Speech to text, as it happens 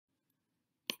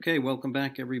Okay, welcome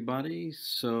back everybody.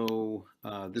 So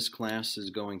this class is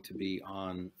going to be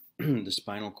on the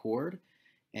spinal cord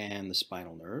and the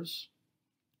spinal nerves.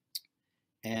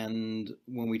 And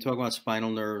when we talk about spinal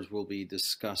nerves, we'll be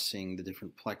discussing the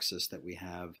different plexus that we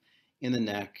have in the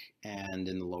neck and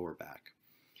in the lower back.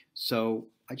 So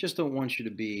I just don't want you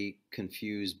to be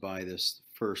confused by this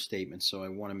first statement, so I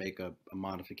want to make a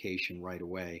modification right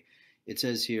away. It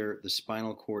says here the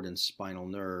spinal cord and spinal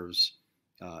nerves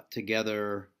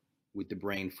together with the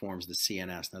brain forms the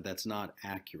CNS. Now that's not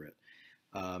accurate.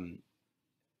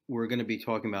 We're going to be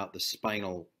talking about the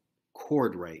spinal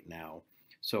cord right now.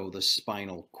 So the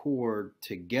spinal cord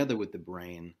together with the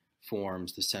brain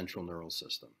forms the central neural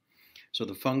system. So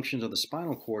the functions of the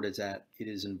spinal cord is that it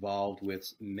is involved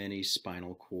with many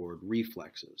spinal cord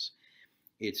reflexes.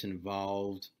 It's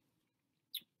involved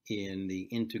in the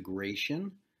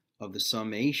integration of the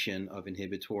summation of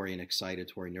inhibitory and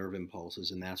excitatory nerve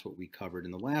impulses, and that's what we covered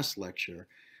in the last lecture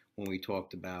when we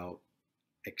talked about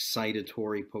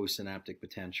excitatory postsynaptic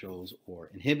potentials or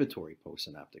inhibitory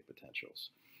postsynaptic potentials.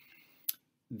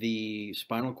 The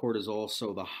spinal cord is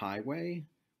also the highway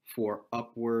for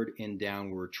upward and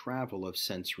downward travel of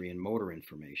sensory and motor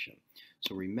information.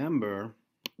 So remember,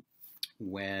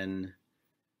 when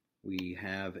we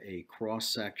have a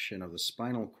cross-section of the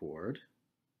spinal cord,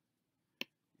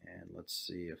 and let's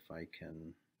see if I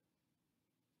can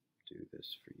do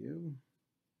this for you.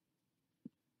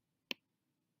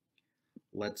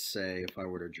 Let's say if I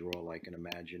were to draw like an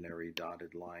imaginary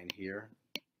dotted line here,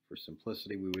 for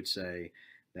simplicity, we would say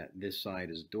that this side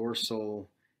is dorsal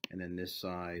and then this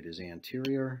side is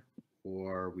anterior,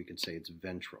 or we could say it's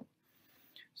ventral.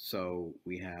 So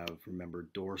we have, remember,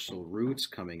 dorsal roots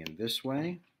coming in this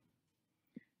way,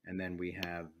 and then we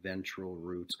have ventral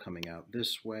roots coming out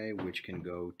this way, which can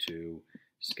go to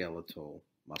skeletal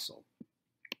muscle.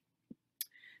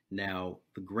 Now,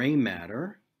 the gray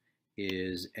matter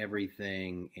is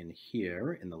everything in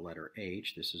here in the letter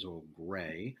H. This is all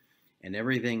gray. And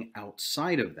everything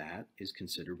outside of that is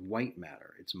considered white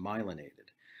matter. It's myelinated.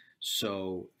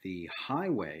 So the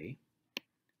highway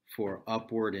for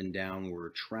upward and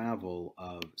downward travel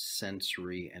of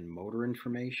sensory and motor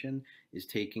information is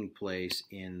taking place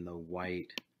in the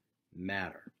white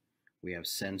matter. We have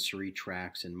sensory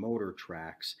tracts and motor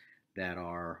tracts that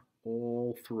are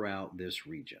all throughout this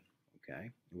region,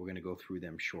 okay? We're going to go through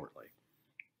them shortly.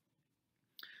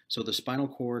 So the spinal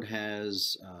cord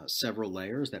has several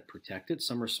layers that protect it.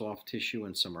 Some are soft tissue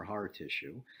and some are hard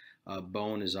tissue.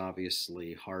 Bone is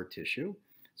obviously hard tissue.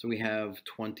 So we have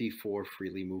 24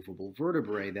 freely movable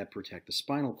vertebrae that protect the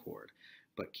spinal cord.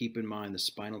 But keep in mind the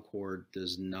spinal cord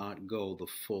does not go the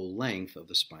full length of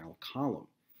the spinal column.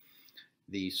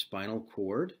 The spinal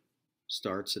cord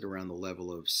starts at around the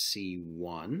level of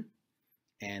C1,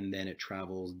 and then it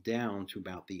travels down to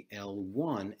about the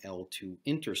L1, L2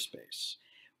 interspace.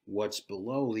 What's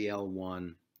below the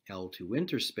L1, L2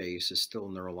 interspace is still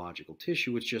neurological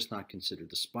tissue. It's just not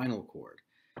considered the spinal cord.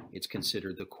 It's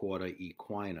considered the cauda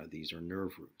equina. These are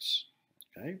nerve roots.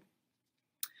 Okay?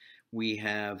 We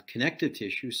have connective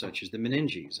tissue such as the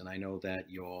meninges, and I know that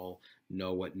you all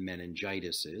know what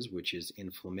meningitis is, which is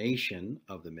inflammation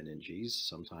of the meninges.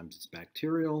 Sometimes it's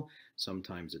bacterial,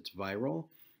 sometimes it's viral.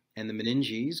 And the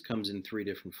meninges comes in three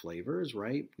different flavors,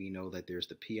 right? We know that there's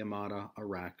the piamata,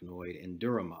 arachnoid, and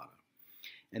duramata.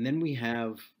 And then we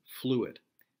have fluid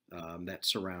that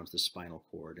surrounds the spinal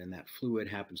cord, and that fluid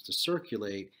happens to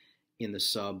circulate in the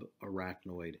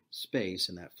subarachnoid space,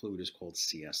 and that fluid is called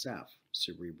CSF,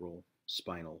 cerebral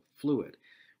spinal fluid.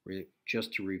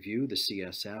 Just to review, the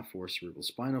CSF, or cerebral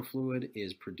spinal fluid,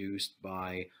 is produced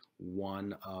by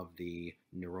one of the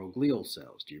neuroglial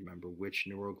cells. Do you remember which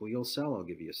neuroglial cell? I'll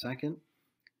give you a second.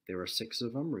 There are 6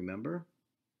 of them, remember?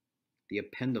 The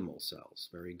ependymal cells.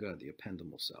 Very good, the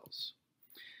ependymal cells.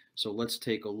 So let's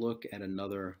take a look at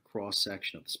another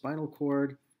cross-section of the spinal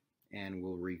cord, and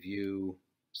we'll review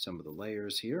some of the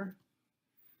layers here.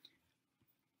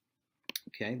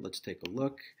 Okay, let's take a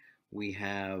look. We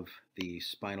have the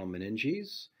spinal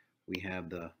meninges, we have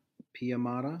the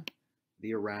piamata,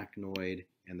 the arachnoid,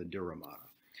 and the duramata.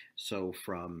 So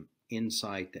from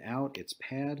inside to out, it's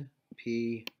PAD,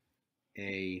 P,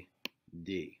 A,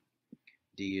 D.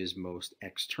 D is most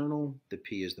external, the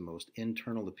P is the most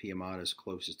internal, the piamata is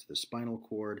closest to the spinal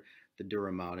cord, the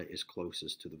duramata is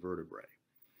closest to the vertebrae.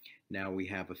 Now we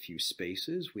have a few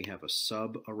spaces. We have a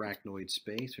subarachnoid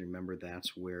space. Remember,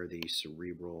 that's where the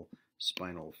cerebral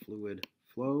spinal fluid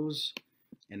flows.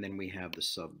 And then we have the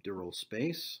subdural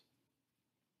space.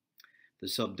 The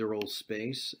subdural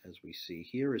space, as we see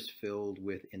here, is filled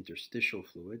with interstitial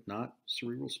fluid, not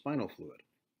cerebral spinal fluid.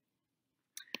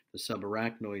 The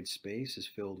subarachnoid space is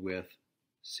filled with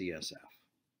CSF.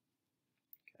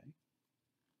 Okay.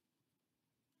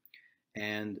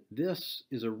 And this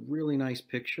is a really nice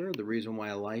picture. The reason why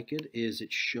I like it is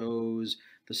it shows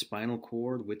the spinal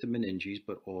cord with the meninges,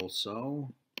 but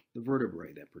also the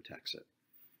vertebrae that protects it.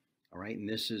 All right, and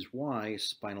this is why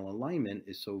spinal alignment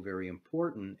is so very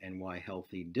important and why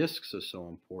healthy discs are so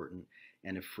important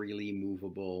and a freely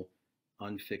movable,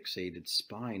 unfixated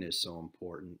spine is so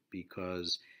important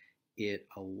because it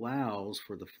allows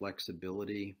for the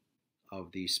flexibility of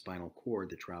the spinal cord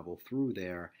to travel through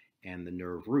there and the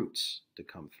nerve roots to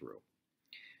come through.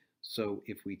 So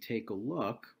if we take a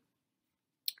look,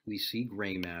 we see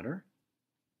gray matter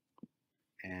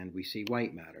and we see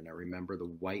white matter. Now remember, the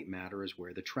white matter is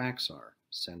where the tracks are,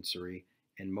 sensory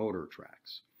and motor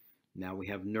tracks. Now we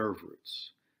have nerve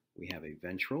roots. We have a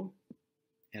ventral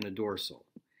and a dorsal.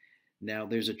 Now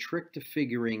there's a trick to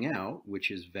figuring out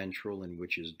which is ventral and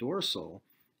which is dorsal,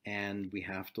 and we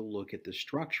have to look at the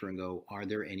structure and go, are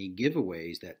there any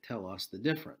giveaways that tell us the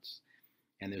difference?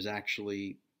 And there's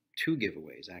actually two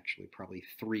giveaways, actually probably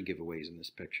three giveaways in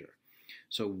this picture.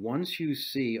 So once you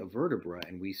see a vertebra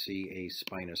and we see a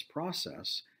spinous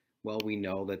process, well, we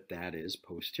know that that is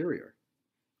posterior.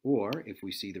 Or if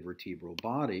we see the vertebral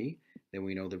body, then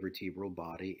we know the vertebral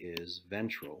body is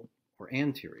ventral or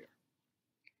anterior.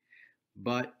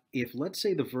 But if, let's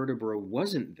say, the vertebra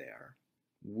wasn't there,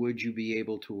 would you be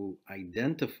able to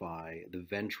identify the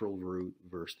ventral root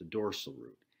versus the dorsal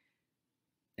root?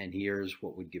 And here's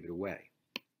what would give it away.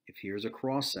 If here's a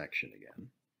cross section again,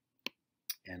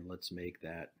 and let's make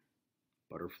that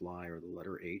butterfly or the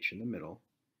letter H in the middle,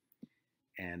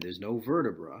 and there's no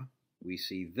vertebra, we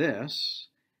see this,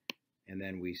 and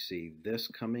then we see this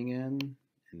coming in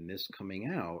and this coming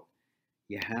out.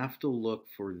 You have to look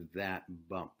for that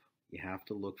bump. You have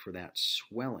to look for that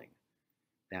swelling.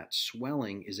 That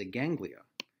swelling is a ganglia.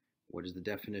 What is the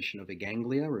definition of a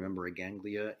ganglia? Remember, a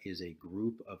ganglia is a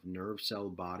group of nerve cell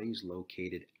bodies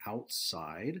located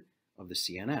outside of the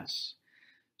CNS.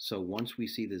 So once we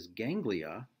see this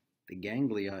ganglia, the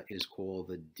ganglia is called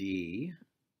the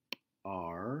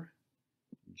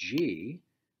DRG,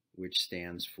 which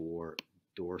stands for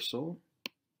dorsal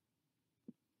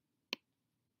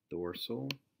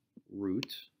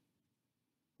root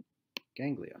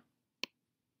ganglia.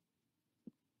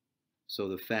 So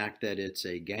the fact that it's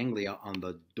a ganglia on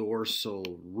the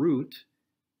dorsal root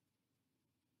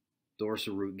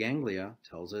ganglia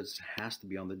tells us it has to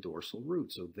be on the dorsal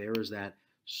root. So there is that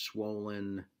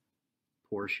swollen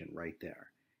portion right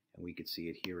there. And we could see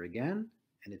it here again,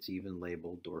 and it's even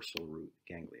labeled dorsal root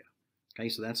ganglia. Okay,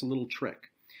 so that's a little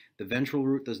trick. The ventral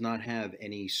root does not have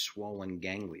any swollen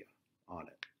ganglia on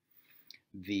it.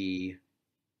 The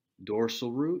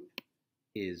dorsal root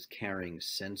is carrying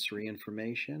sensory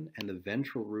information, and the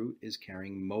ventral root is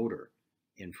carrying motor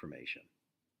information.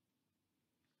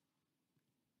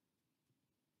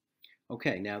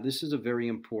 Okay, now this is a very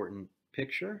important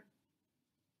picture,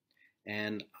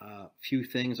 and a few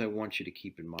things I want you to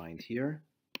keep in mind here.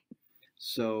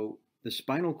 So the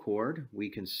spinal cord, we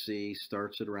can see,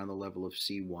 starts at around the level of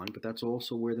C1, but that's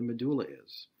also where the medulla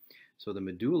is. So the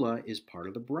medulla is part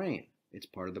of the brain. It's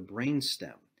part of the brain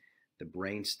stem. The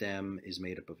brain stem is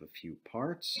made up of a few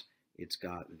parts. It's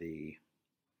got the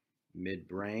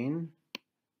midbrain,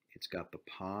 it's got the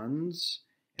pons,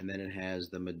 and then it has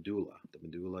the medulla. The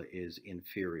medulla is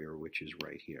inferior, which is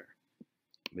right here.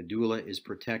 Medulla is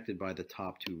protected by the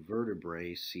top two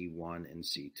vertebrae, C1 and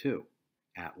C2.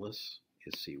 Atlas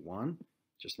is C1,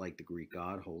 just like the Greek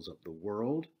god holds up the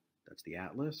world, that's the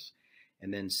atlas.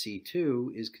 And then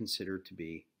C2 is considered to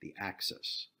be the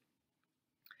axis.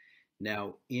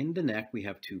 Now, in the neck, we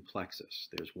have two plexus.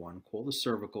 There's one called the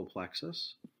cervical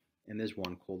plexus, and there's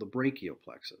one called the brachial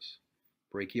plexus.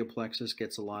 Brachial plexus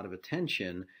gets a lot of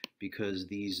attention because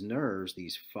these nerves,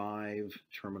 these 5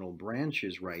 terminal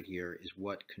branches right here, is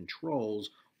what controls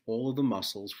all of the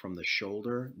muscles from the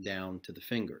shoulder down to the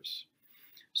fingers.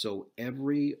 So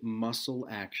every muscle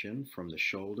action from the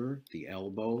shoulder, the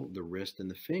elbow, the wrist,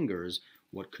 and the fingers,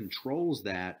 what controls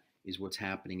that is what's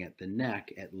happening at the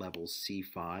neck at levels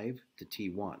C5 to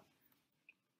T1.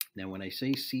 Now, when I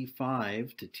say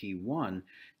C5 to T1,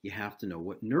 you have to know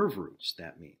what nerve roots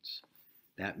that means.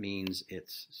 That means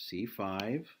it's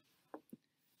C5,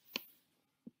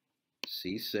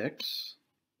 C6,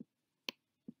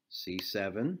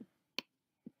 C7,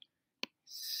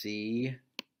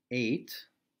 C8,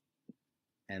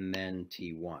 and then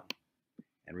T1.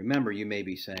 And remember, you may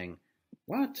be saying,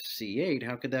 what? C8?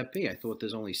 How could that be? I thought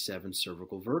there's only 7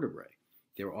 cervical vertebrae.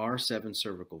 There are 7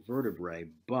 cervical vertebrae,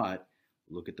 but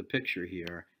look at the picture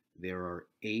here. There are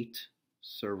 8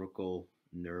 cervical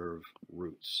nerve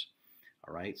roots.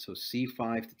 All right, so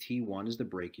C5 to T1 is the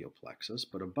brachial plexus,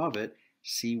 but above it,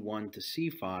 C1 to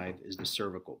C5 is the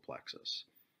cervical plexus.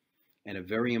 And a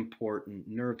very important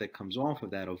nerve that comes off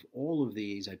of that, of all of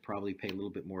these, I'd probably pay a little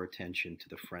bit more attention to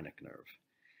the phrenic nerve.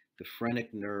 The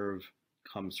phrenic nerve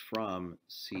comes from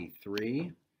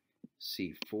C3,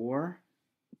 C4,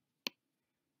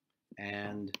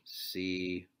 and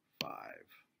C5.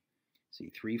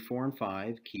 C3, 4, and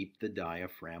 5 keep the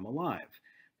diaphragm alive.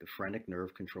 The phrenic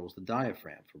nerve controls the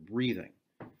diaphragm for breathing.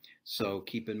 So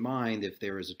keep in mind, if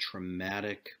there is a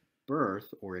traumatic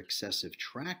birth or excessive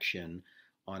traction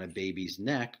on a baby's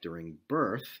neck during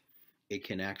birth, it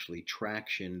can actually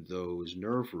traction those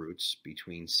nerve roots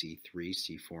between C3,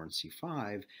 C4, and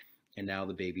C5, and now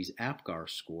the baby's APGAR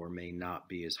score may not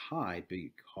be as high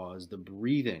because the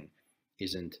breathing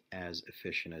isn't as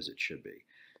efficient as it should be.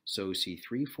 So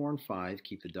C3, 4, and 5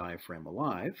 keep the diaphragm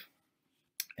alive,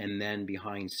 and then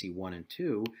behind C1 and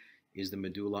 2 is the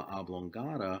medulla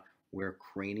oblongata, where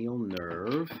cranial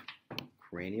nerve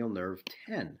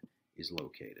 10 is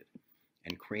located.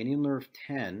 And cranial nerve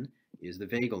 10 is the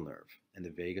vagal nerve, and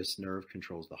the vagus nerve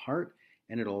controls the heart,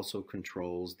 and it also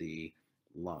controls the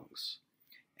lungs.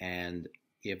 And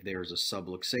if there's a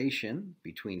subluxation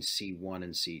between C1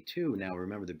 and C2, now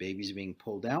remember the baby's being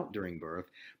pulled out during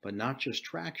birth, but not just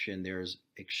traction, there's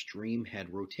extreme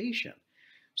head rotation.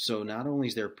 So not only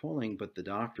is there pulling, but the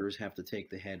doctors have to take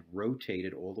the head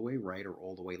rotated all the way right or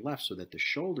all the way left so that the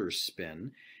shoulders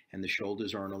spin and the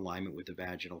shoulders are in alignment with the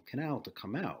vaginal canal to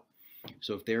come out.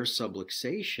 So if there's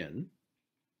subluxation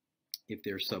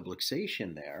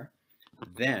there,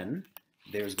 then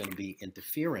there's going to be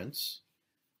interference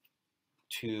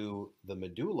to the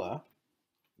medulla,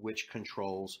 which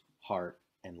controls heart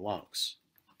and lungs.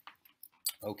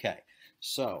 Okay,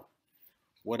 so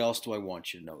what else do I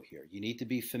want you to know here? You need to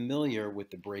be familiar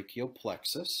with the brachial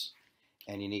plexus,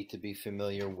 and you need to be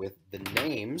familiar with the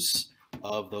names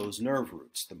of those nerve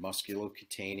roots, the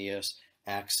musculocutaneous,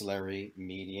 axillary,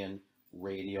 median,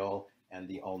 radial, and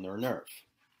the ulnar nerve.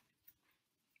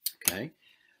 Okay,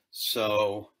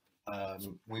 so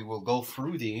we will go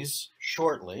through these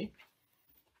shortly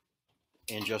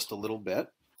in just a little bit,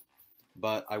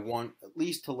 but I want at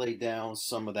least to lay down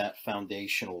some of that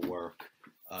foundational work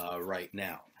right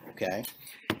now, okay?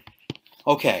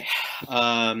 Okay,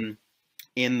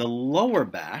 in the lower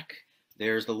back,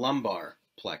 there's the lumbar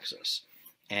plexus,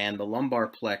 and the lumbar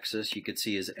plexus you could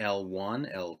see is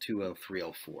L1, L2, L3,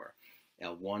 L4.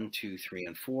 L1, 2, 3,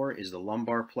 and 4 is the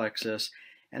lumbar plexus,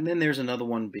 and then there's another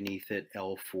one beneath it,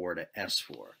 L4 to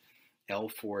S4.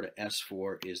 L4 to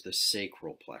S4 is the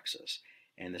sacral plexus,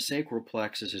 and the sacral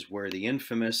plexus is where the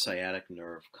infamous sciatic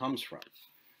nerve comes from.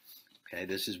 Okay,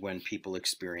 this is when people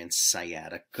experience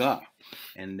sciatica,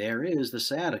 and there is the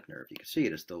sciatic nerve. You can see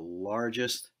it is the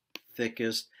largest,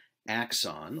 thickest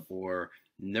axon or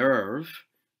nerve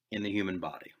in the human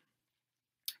body.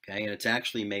 Okay, and it's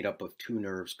actually made up of two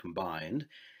nerves combined.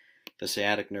 The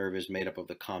sciatic nerve is made up of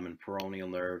the common peroneal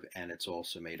nerve, and it's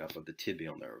also made up of the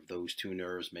tibial nerve. Those two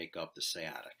nerves make up the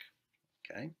sciatic.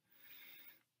 Okay.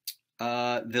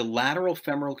 The lateral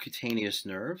femoral cutaneous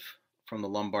nerve from the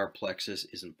lumbar plexus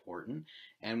is important,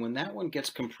 and when that one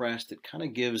gets compressed, it kind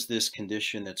of gives this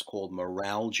condition that's called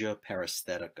meralgia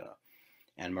paresthetica.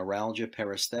 And meralgia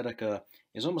paresthetica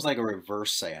is almost like a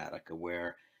reverse sciatica,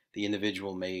 where the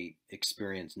individual may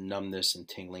experience numbness and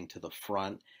tingling to the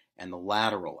front and the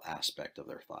lateral aspect of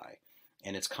their thigh.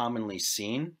 And it's commonly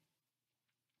seen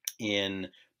in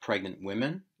pregnant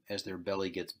women as their belly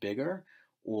gets bigger,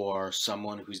 or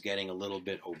someone who's getting a little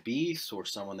bit obese, or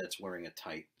someone that's wearing a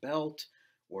tight belt,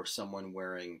 or someone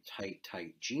wearing tight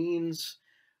jeans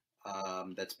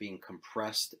that's being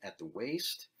compressed at the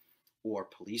waist, or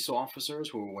police officers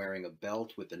who are wearing a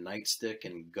belt with a nightstick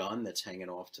and gun that's hanging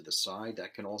off to the side,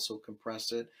 that can also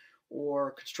compress it, or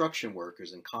construction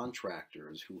workers and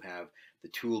contractors who have the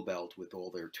tool belt with all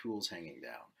their tools hanging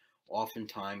down.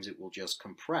 Oftentimes it will just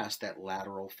compress that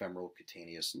lateral femoral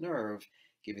cutaneous nerve,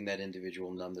 giving that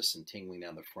individual numbness and tingling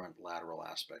down the front lateral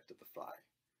aspect of the thigh.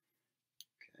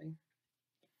 Okay.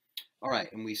 All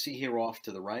right, and we see here off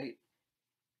to the right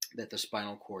that the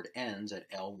spinal cord ends at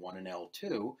L1 and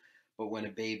L2, but when a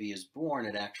baby is born,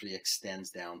 it actually extends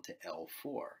down to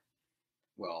L4.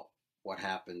 Well, what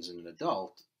happens in an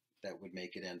adult that would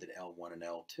make it end at L1 and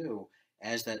L2,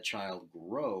 as that child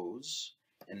grows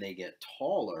and they get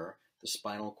taller, the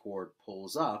spinal cord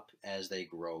pulls up as they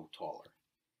grow taller.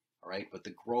 All right, but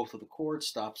the growth of the cord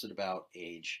stops at about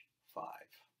age 5.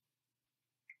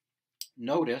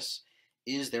 Notice,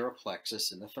 is there a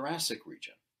plexus in the thoracic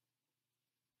region?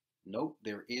 Nope,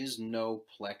 there is no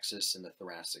plexus in the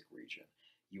thoracic region.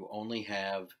 you only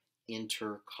have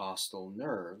intercostal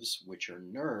nerves, which are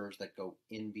nerves that go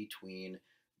in between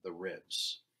the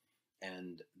ribs.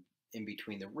 And in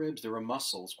between the ribs, there are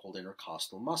muscles called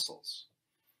intercostal muscles.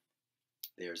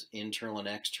 There's internal and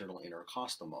external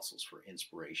intercostal muscles for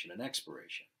inspiration and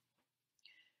expiration.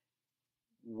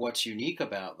 What's unique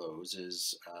about those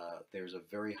is there's a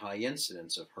very high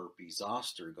incidence of herpes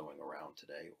zoster going around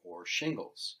today, or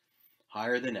shingles,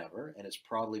 higher than ever, and it's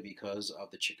probably because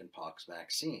of the chickenpox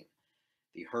vaccine.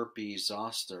 The herpes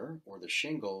zoster, or the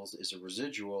shingles, is a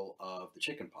residual of the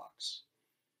chickenpox.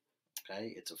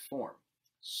 Okay, it's a form.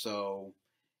 So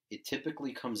it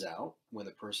typically comes out when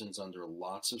the person's under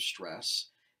lots of stress.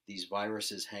 These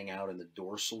viruses hang out in the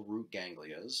dorsal root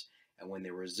ganglias, and when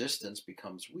their resistance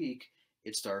becomes weak,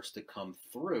 it starts to come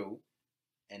through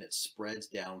and it spreads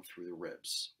down through the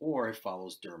ribs, or it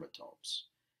follows dermatomes.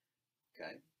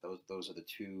 Okay, those are the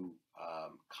two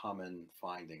common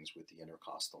findings with the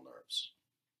intercostal nerves.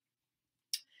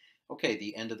 Okay,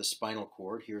 the end of the spinal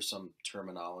cord. Here's some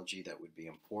terminology that would be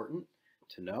important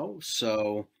to know.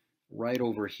 So right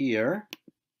over here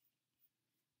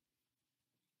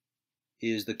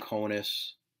is the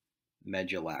conus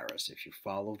medullaris. If you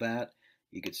follow that,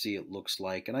 you can see it looks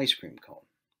like an ice cream cone.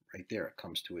 Right there, it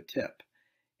comes to a tip.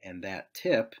 And that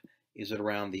tip is at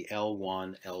around the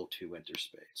L1, L2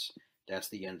 interspace. That's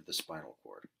the end of the spinal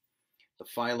cord. The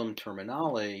filum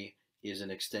terminale is an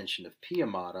extension of pia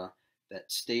mater that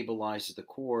stabilizes the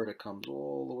cord. It comes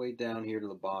all the way down here to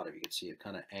the bottom. You can see it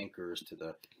kind of anchors to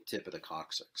the tip of the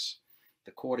coccyx.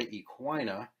 The chorda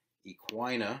equina,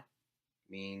 equina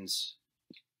means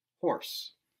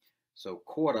horse. So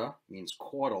chorda means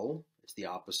caudal. It's the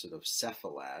opposite of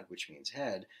cephalad, which means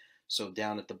head. So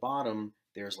down at the bottom,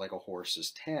 there's like a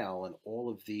horse's tail, and all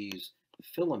of these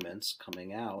filaments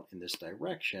coming out in this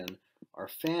direction are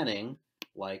fanning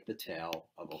like the tail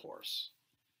of a horse.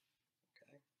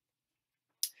 Okay.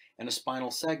 And a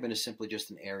spinal segment is simply just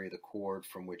an area of the cord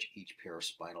from which each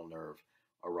paraspinal nerve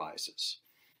arises.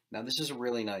 Now this is a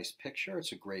really nice picture.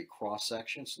 It's a great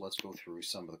cross-section, so let's go through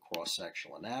some of the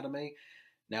cross-sectional anatomy.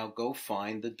 Now go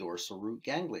find the dorsal root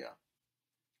ganglia,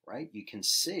 right? You can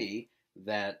see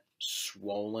that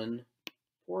swollen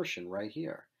portion right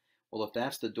here. Well, if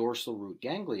that's the dorsal root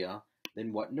ganglia,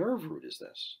 then what nerve root is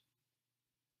this?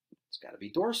 It's got to be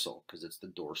dorsal because it's the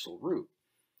dorsal root.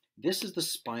 This is the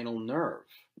spinal nerve.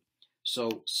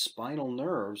 So spinal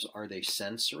nerves, are they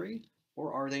sensory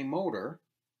or are they motor,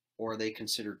 or are they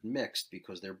considered mixed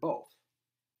because they're both?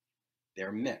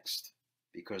 They're mixed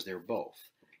because they're both.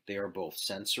 They are both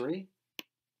sensory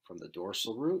from the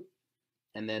dorsal root,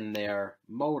 and then they're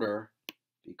motor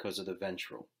because of the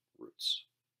ventral roots.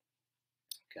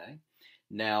 Okay.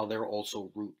 Now they're also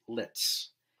rootlets.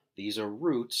 These are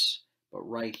roots, but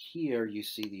right here you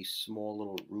see these small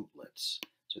little rootlets.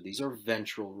 So these are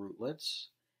ventral rootlets,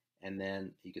 and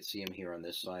then you can see them here on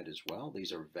this side as well.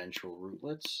 These are ventral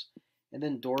rootlets, and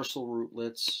then dorsal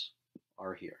rootlets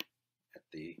are here at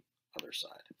the other side.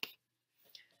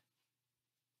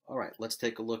 All right, let's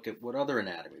take a look at what other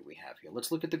anatomy we have here.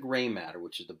 Let's look at the gray matter,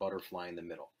 which is the butterfly in the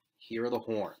middle. Here are the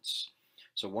horns.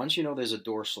 So once you know there's a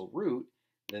dorsal root,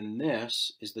 then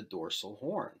this is the dorsal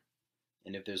horn.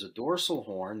 And if there's a dorsal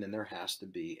horn, then there has to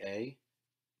be a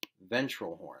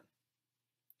ventral horn.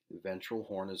 The ventral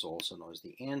horn is also known as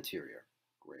the anterior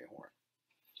gray horn.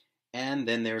 And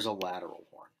then there's a lateral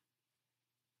horn.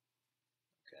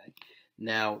 Okay.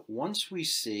 Now, once we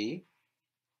see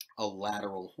a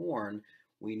lateral horn,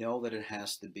 we know that it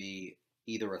has to be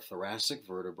either a thoracic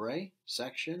vertebrae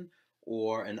section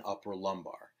or an upper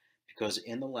lumbar, because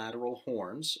in the lateral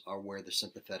horns are where the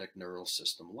sympathetic neural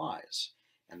system lies.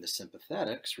 And the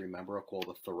sympathetics, remember, are called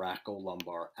the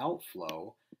thoracolumbar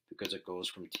outflow because it goes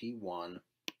from T1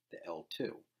 to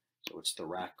L2. So it's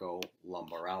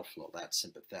thoracolumbar outflow, that's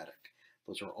sympathetic.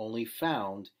 Those are only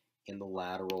found in the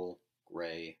lateral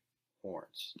gray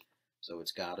horns. So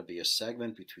it's got to be a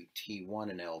segment between T1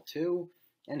 and L2,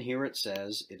 and here it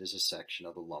says it is a section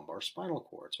of the lumbar spinal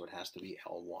cord, so it has to be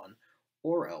L1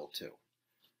 or L2.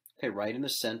 Okay, right in the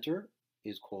center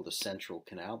is called the central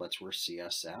canal. That's where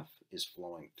CSF is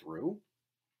flowing through.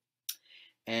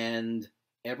 And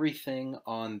everything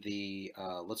on the,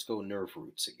 let's go nerve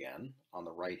roots again, on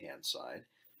the right-hand side.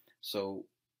 So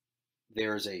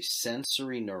there's a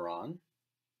sensory neuron,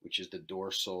 which is the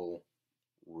dorsal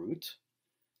root.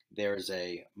 There's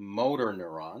a motor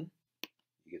neuron.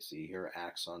 You can see here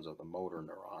axons of the motor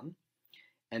neuron.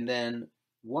 And then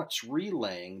what's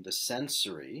relaying the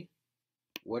sensory,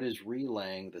 what is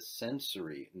relaying the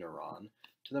sensory neuron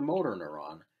to the motor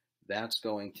neuron? That's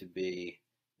going to be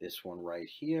this one right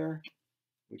here,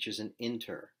 which is an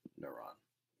interneuron,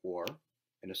 or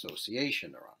an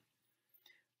association neuron.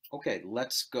 Okay,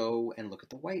 let's go and look at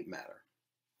the white matter.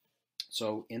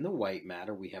 So in the white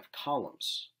matter, we have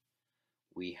columns.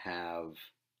 We have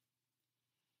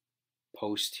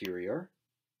posterior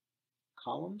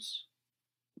columns.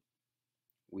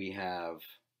 We have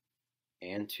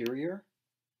anterior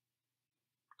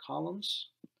columns.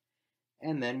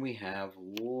 And then we have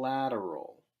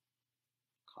lateral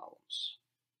columns.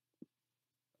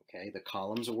 Okay, the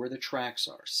columns are where the tracks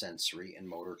are, sensory and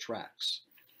motor tracks.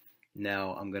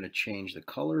 Now I'm going to change the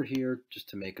color here just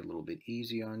to make it a little bit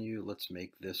easy on you. Let's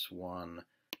make this one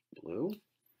blue.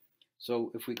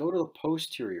 So if we go to the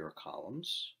posterior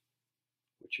columns,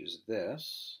 which is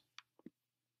this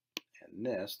and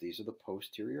this, these are the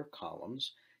posterior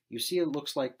columns. You see it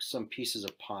looks like some pieces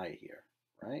of pie here,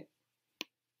 right?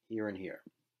 Here and here.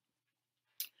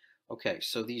 Okay,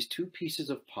 so these two pieces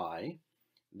of pie,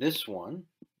 this one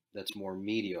that's more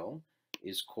medial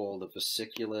is called the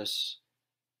fasciculus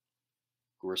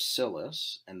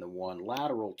gracilis, and the one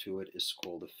lateral to it is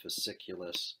called the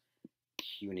fasciculus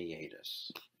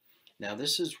cuneatus. Now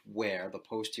this is where the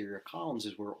posterior columns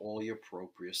is where all your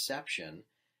proprioception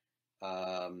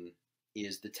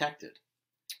is detected.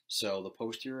 So the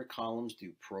posterior columns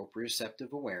do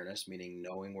proprioceptive awareness, meaning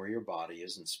knowing where your body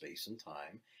is in space and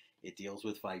time. It deals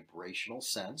with vibrational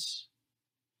sense,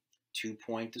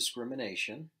 2-point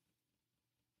discrimination,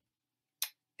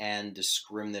 and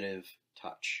discriminative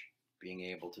touch, being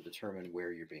able to determine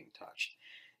where you're being touched.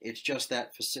 It's just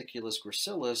that fasciculus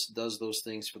gracilis does those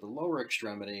things for the lower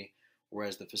extremity,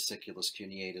 whereas the fasciculus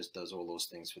cuneatus does all those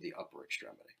things for the upper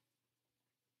extremity.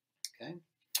 Okay?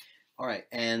 All right,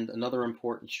 and another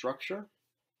important structure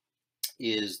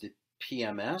is the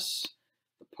PMS,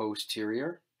 the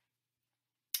posterior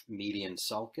median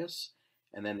sulcus,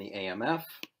 and then the AMF,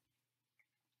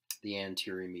 the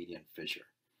anterior median fissure.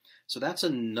 So that's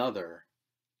another,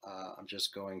 I'm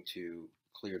just going to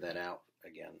clear that out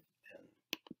again, and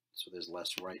so there's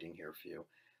less writing here for you.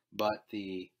 But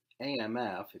the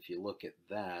AMF, if you look at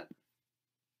that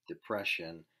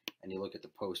depression and you look at the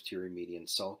posterior median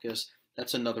sulcus,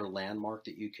 that's another landmark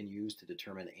that you can use to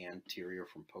determine anterior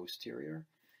from posterior.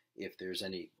 If there's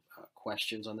any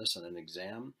questions on this on an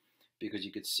exam, because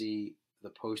you could see the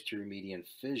posterior median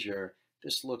fissure,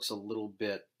 this looks a little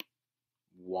bit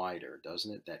wider,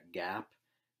 doesn't it? That gap.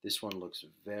 This one looks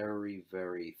very,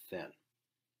 very thin.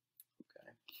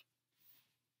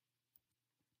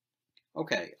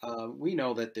 Okay, we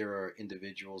know that there are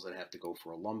individuals that have to go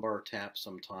for a lumbar tap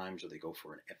sometimes, or they go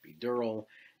for an epidural.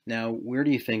 Now, where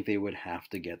do you think they would have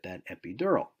to get that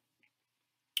epidural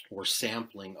or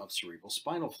sampling of cerebral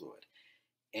spinal fluid?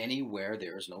 Anywhere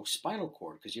there is no spinal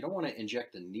cord, because you don't want to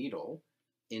inject a needle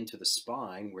into the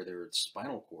spine where there's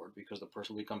spinal cord, because the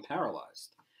person will become paralyzed.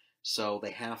 So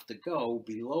they have to go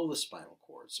below the spinal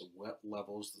cord. So what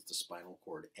levels does the spinal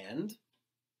cord end?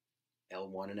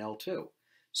 L1 and L2.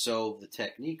 So the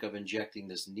technique of injecting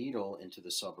this needle into the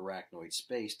subarachnoid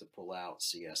space to pull out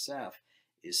CSF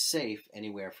is safe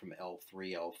anywhere from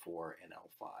L3, L4, and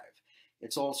L5.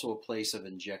 It's also a place of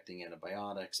injecting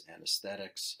antibiotics,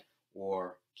 anesthetics,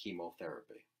 or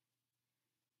chemotherapy.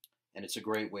 And it's a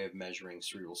great way of measuring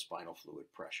cerebral spinal fluid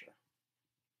pressure.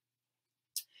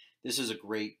 This is a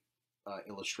great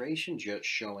illustration just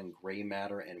showing gray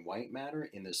matter and white matter.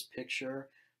 In this picture,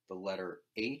 the letter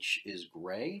H is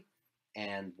gray,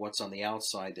 and what's on the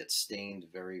outside that's stained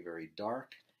very, very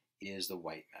dark is the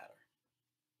white matter.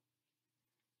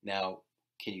 Now,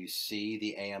 can you see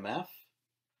the AMF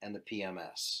and the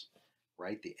PMS,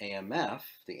 right? The AMF,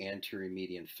 the anterior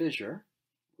median fissure,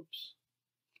 whoops,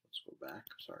 let's go back,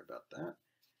 sorry about that.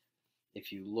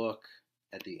 If you look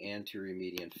at the anterior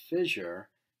median fissure,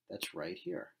 that's right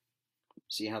here.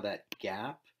 See how that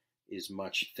gap is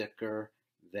much thicker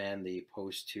than the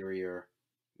posterior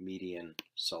median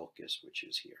sulcus, which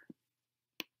is here.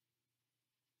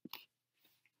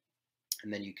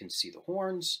 And then you can see the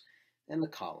horns and the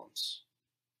columns.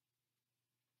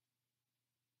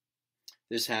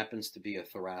 This happens to be a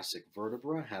thoracic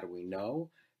vertebra. How do we know?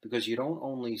 Because you don't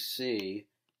only see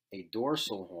a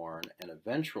dorsal horn and a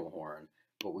ventral horn,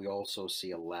 but we also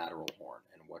see a lateral horn.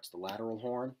 And what's the lateral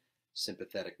horn?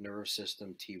 Sympathetic nervous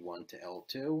system, T1 to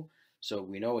L2. So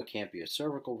we know it can't be a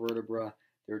cervical vertebra.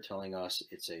 They're telling us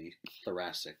it's a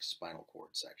thoracic spinal cord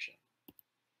section.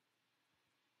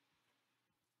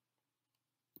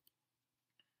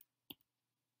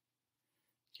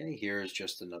 Okay, here's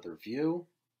just another view.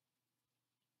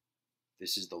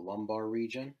 This is the lumbar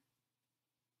region.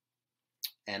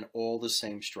 And all the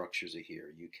same structures are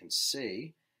here. You can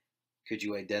see, could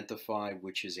you identify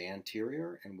which is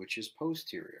anterior and which is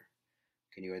posterior?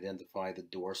 Can you identify the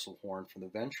dorsal horn from the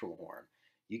ventral horn?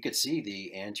 You could see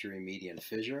the anterior median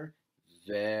fissure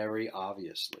very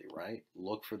obviously, right?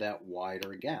 Look for that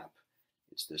wider gap.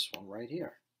 It's this one right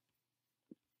here.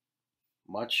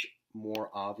 Much more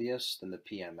obvious than the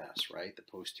PMS, right? The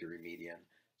posterior median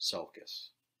sulcus.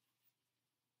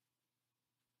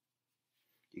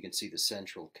 You can see the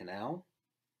central canal.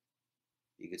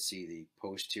 You can see the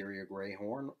posterior gray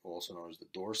horn, also known as the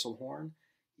dorsal horn.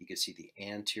 You can see the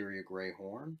anterior gray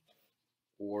horn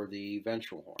or the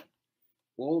ventral horn.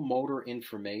 All motor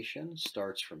information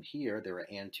starts from here. There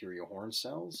are anterior horn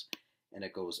cells, and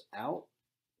it goes out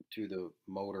to the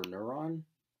motor neuron,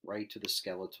 right to the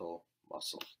skeletal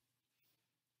muscle.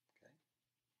 Okay.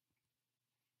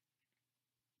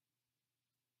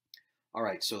 All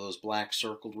right, so those black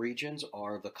circled regions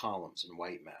are the columns in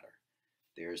white matter.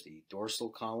 There's the dorsal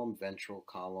column, ventral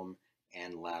column,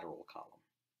 and lateral column.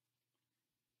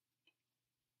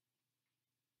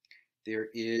 There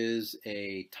is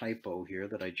a typo here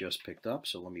that I just picked up,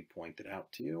 so let me point it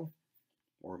out to you,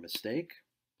 or a mistake,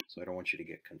 so I don't want you to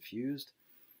get confused.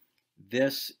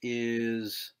 This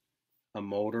is a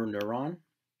motor neuron,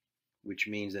 which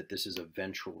means that this is a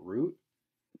ventral root,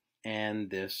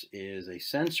 and this is a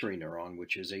sensory neuron,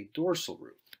 which is a dorsal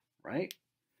root, right?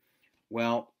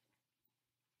 Well,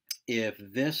 if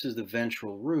this is the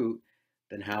ventral root,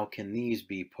 then how can these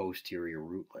be posterior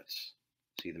rootlets?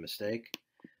 See the mistake?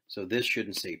 So this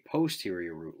shouldn't say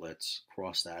posterior rootlets.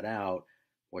 Cross that out.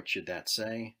 What should that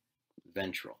say?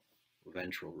 Ventral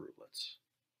rootlets.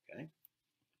 Okay.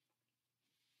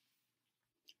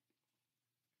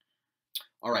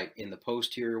 All right, in the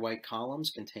posterior white columns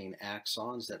contain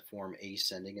axons that form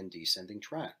ascending and descending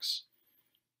tracts.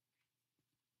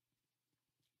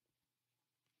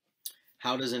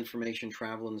 How does information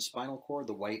travel in the spinal cord?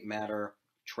 The white matter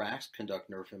tracts conduct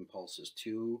nerve impulses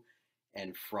to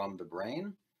and from the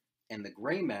brain, and the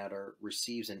gray matter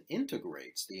receives and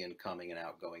integrates the incoming and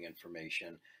outgoing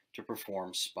information to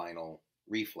perform spinal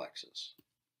reflexes.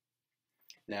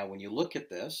 Now, when you look at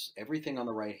this, everything on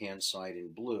the right-hand side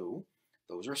in blue,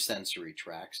 those are sensory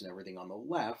tracts, and everything on the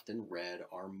left in red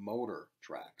are motor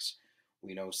tracts.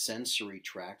 We know sensory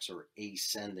tracts are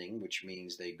ascending, which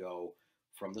means they go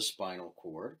from the spinal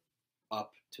cord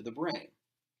up to the brain.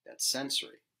 That's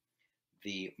sensory.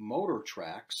 The motor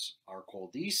tracts are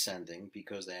called descending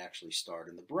because they actually start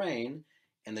in the brain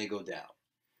and they go down.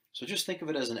 So just think of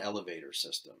it as an elevator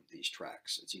system, these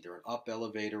tracks. It's either an up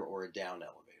elevator or a down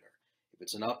elevator. If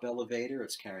it's an up elevator,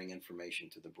 it's carrying information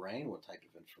to the brain. What type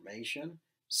of information?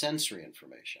 Sensory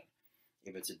information.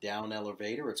 If it's a down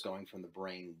elevator, it's going from the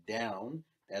brain down.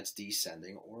 That's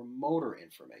descending or motor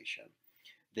information.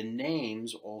 The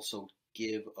names also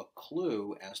give a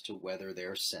clue as to whether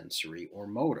they're sensory or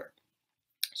motor.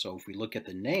 So if we look at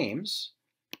the names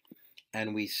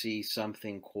and we see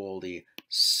something called the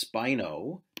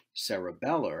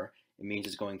spinocerebellar, it means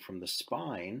it's going from the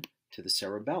spine to the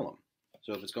cerebellum.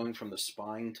 So if it's going from the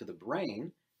spine to the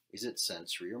brain, is it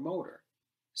sensory or motor?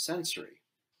 Sensory.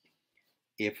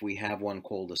 If we have one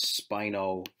called a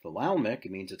spinothalamic,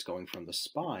 it means it's going from the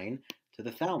spine to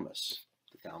the thalamus.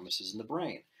 The thalamus is in the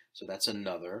brain. So that's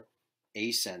another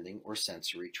ascending or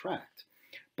sensory tract.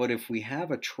 But if we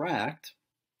have a tract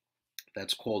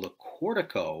that's called a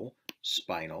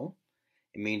corticospinal,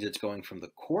 it means it's going from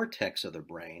the cortex of the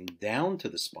brain down to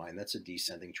the spine. That's a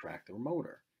descending tract or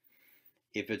motor.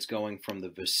 If it's going from the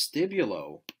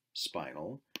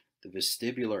vestibulospinal, the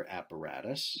vestibular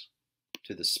apparatus,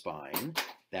 to the spine,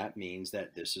 that means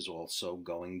that this is also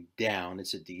going down.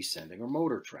 It's a descending or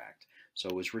motor tract.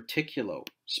 So is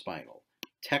reticulospinal,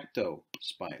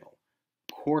 tectospinal,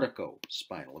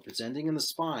 corticospinal. If it's ending in the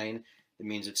spine, it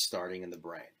means it's starting in the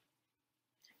brain.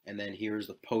 And then here's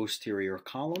the posterior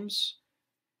columns.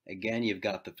 Again, you've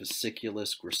got the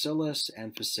fasciculus gracilis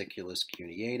and fasciculus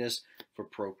cuneatus for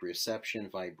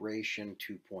proprioception, vibration,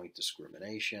 two-point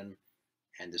discrimination,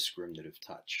 and discriminative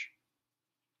touch.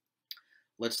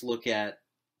 Let's look at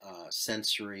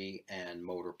sensory and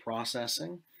motor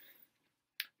processing.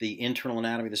 The internal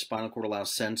anatomy of the spinal cord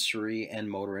allows sensory and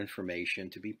motor information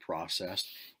to be processed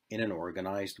in an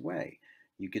organized way.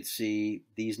 You could see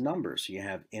these numbers. So you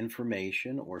have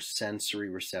information or sensory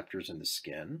receptors in the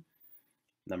skin.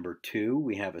 Number 2,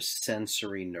 we have a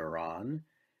sensory neuron.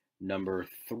 Number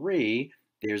 3,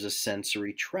 there's a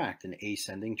sensory tract, an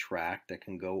ascending tract that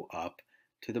can go up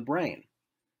to the brain.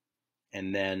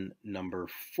 And then number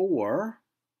 4,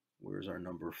 where's our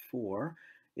number 4?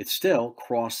 It's still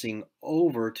crossing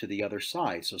over to the other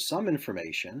side. So some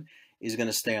information is going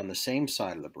to stay on the same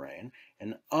side of the brain,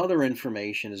 and other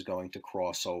information is going to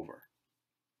cross over.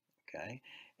 Okay?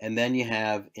 And then you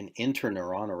have an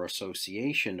interneuron or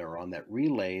association neuron that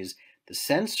relays the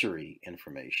sensory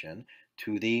information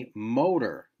to the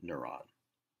motor neuron.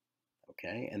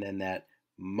 Okay, and then that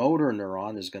motor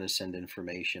neuron is going to send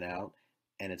information out,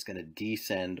 and it's going to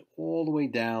descend all the way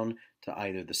down to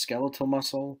either the skeletal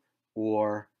muscle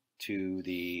or to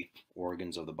the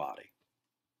organs of the body.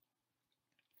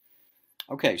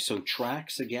 Okay, so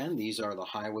tracks again, these are the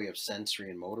highway of sensory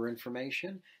and motor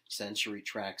information. Sensory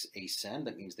tracks ascend,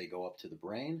 that means they go up to the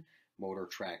brain. Motor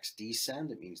tracks descend,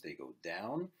 that means they go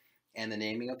down. And the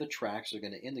naming of the tracks are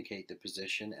going to indicate the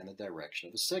position and the direction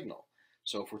of the signal.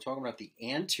 So if we're talking about the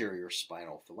anterior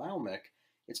spinal thalamic,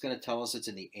 it's going to tell us it's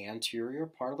in the anterior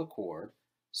part of the cord.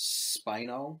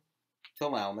 Spinothalamic,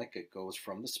 it goes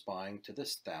from the spine to the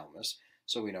thalamus,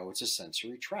 so we know it's a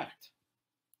sensory tract.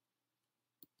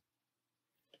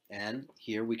 And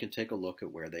here we can take a look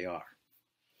at where they are.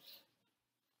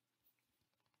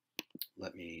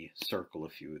 Let me circle a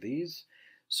few of these.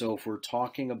 So if we're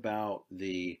talking about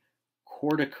the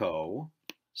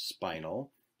cortico-spinal,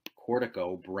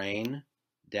 cortico, brain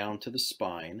down to the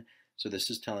spine, so this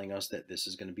is telling us that this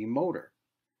is going to be motor.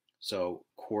 So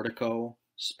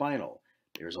cortico-spinal,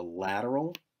 there's a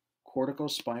lateral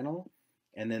corticospinal,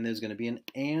 and then there's going to be an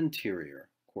anterior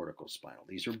corticospinal.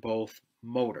 These are both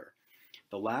motor.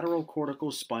 The lateral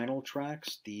corticospinal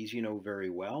tracts, these you know very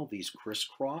well, these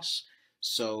crisscross.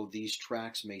 So these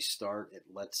tracts may start at,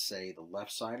 let's say, the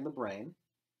left side of the brain.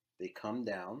 They come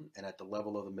down, and at the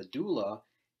level of the medulla,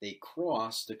 they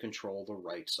cross to control the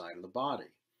right side of the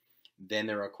body. Then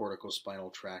there are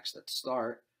corticospinal tracts that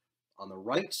start on the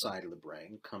right side of the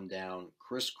brain, come down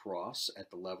crisscross at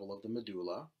the level of the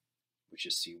medulla, which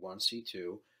is C1,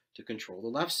 C2, to control the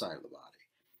left side of the body.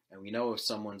 And we know if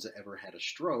someone's ever had a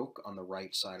stroke on the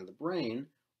right side of the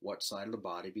brain, what side of the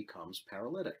body becomes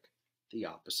paralytic? The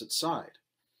opposite side.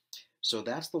 So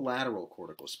that's the lateral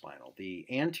corticospinal. The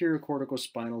anterior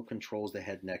corticospinal controls the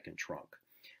head, neck, and trunk.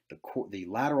 The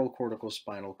lateral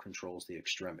corticospinal controls the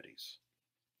extremities.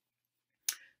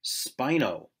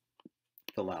 Spinothalamic.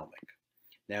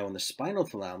 Now in the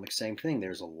spinothalamic, same thing.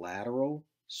 There's a lateral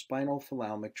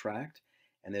spinothalamic tract,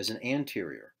 and there's an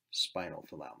anterior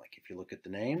spinothalamic. If you look at the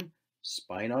name,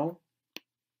 spinothalamus.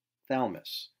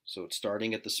 So it's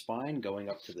starting at the spine, going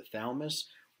up to the thalamus.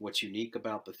 What's unique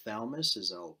about the thalamus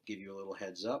is, I'll give you a little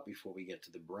heads up before we get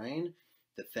to the brain.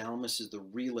 The thalamus is the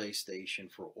relay station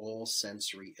for all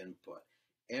sensory input.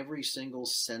 Every single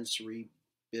sensory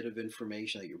bit of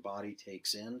information that your body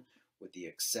takes in, with the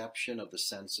exception of the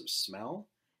sense of smell,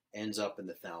 ends up in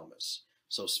the thalamus.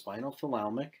 So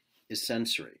spinothalamic is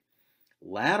sensory.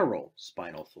 Lateral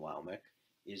spinothalamic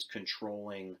is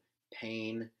controlling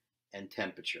pain and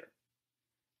temperature.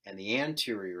 And the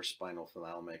anterior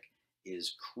spinothalamic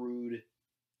is crude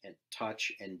and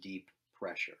touch and deep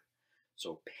pressure.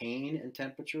 So pain and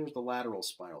temperature is the lateral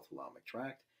spinothalamic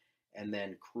tract, and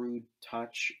then crude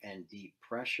touch and deep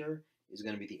pressure is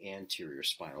going to be the anterior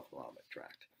spinothalamic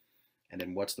tract. And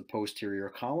then what's the posterior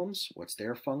columns? What's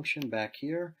their function back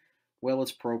here? Well,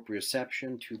 it's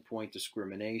proprioception, two-point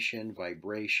discrimination,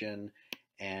 vibration,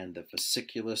 and the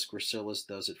fasciculus gracilis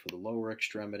does it for the lower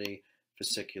extremity.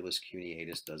 Fasciculus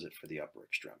cuneatus does it for the upper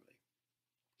extremity.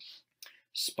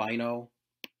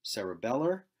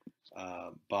 Spinocerebellar,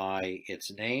 by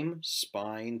its name,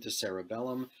 spine to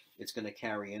cerebellum, it's going to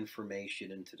carry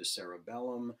information into the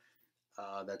cerebellum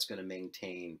that's going to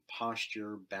maintain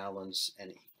posture, balance,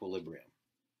 and equilibrium.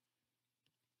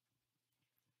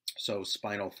 So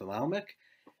spinothalamic,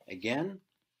 again,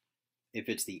 if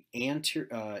it's the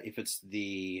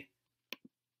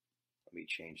let me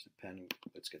change the pen,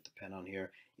 let's get the pen on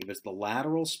here. If it's the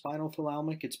lateral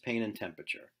spinothalamic, it's pain and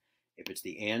temperature. If it's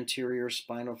the anterior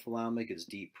spinothalamic, it's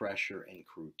deep pressure and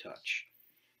crude touch.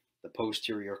 The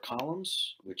posterior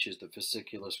columns, which is the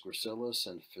fasciculus gracilis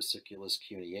and fasciculus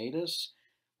cuneatus,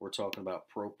 we're talking about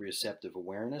proprioceptive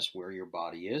awareness, where your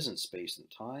body is in space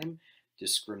and time.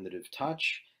 Discriminative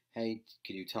touch, hey,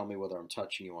 can you tell me whether I'm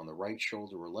touching you on the right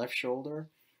shoulder or left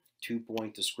shoulder?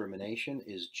 Two-point discrimination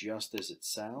is just as it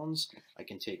sounds. I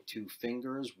can take two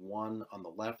fingers, one on the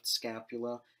left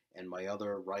scapula and my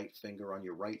other right finger on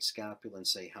your right scapula, and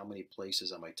say, how many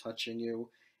places am I touching you?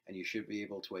 And you should be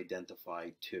able to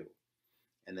identify two.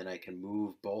 And then I can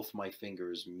move both my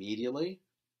fingers medially,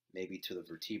 maybe to the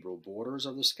vertebral borders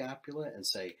of the scapula, and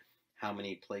say, how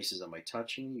many places am I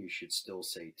touching? You should still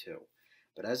say two.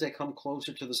 But as I come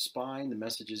closer to the spine, the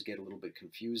messages get a little bit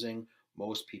confusing.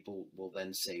 Most people will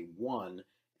then say one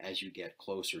as you get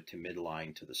closer to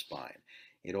midline to the spine.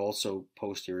 It also,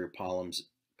 posterior columns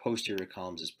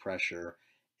is pressure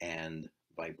and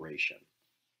vibration.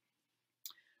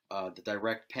 The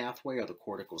direct pathway are the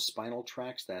corticospinal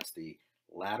tracts. That's the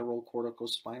lateral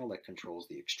corticospinal that controls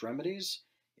the extremities.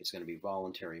 It's going to be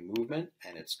voluntary movement,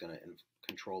 and it's going to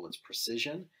control its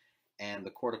precision. And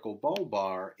the cortical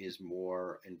bulbar is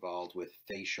more involved with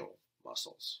facial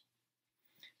muscles.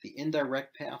 The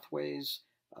indirect pathways,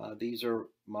 these are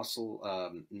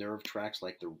muscle nerve tracts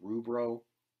like the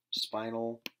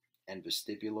rubrospinal and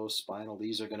vestibulospinal.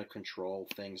 These are going to control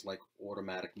things like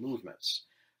automatic movements,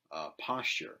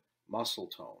 posture, muscle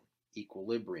tone,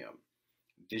 equilibrium,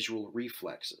 visual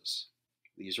reflexes.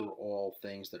 These are all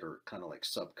things that are kind of like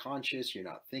subconscious. You're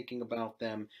not thinking about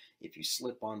them. If you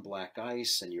slip on black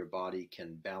ice and your body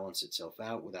can balance itself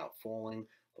out without falling,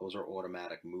 those are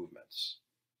automatic movements.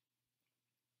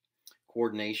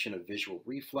 Coordination of visual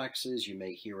reflexes. You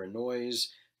may hear a noise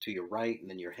to your right, and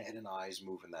then your head and eyes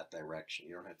move in that direction.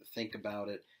 You don't have to think about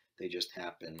it. They just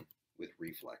happen with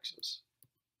reflexes.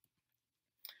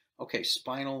 Okay,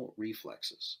 spinal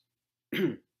reflexes.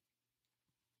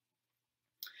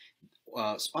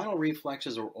 Spinal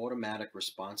reflexes are automatic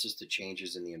responses to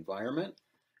changes in the environment.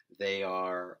 They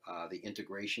are the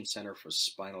integration center for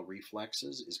spinal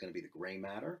reflexes is going to be the gray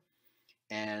matter.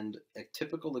 And a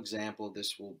typical example of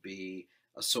this will be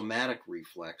a somatic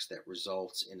reflex that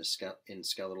results in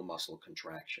skeletal muscle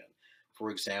contraction.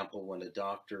 For example, when a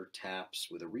doctor taps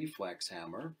with a reflex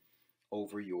hammer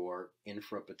over your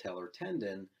infrapatellar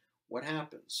tendon, what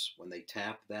happens? When they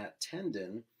tap that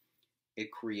tendon,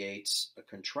 it creates a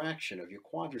contraction of your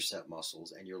quadricep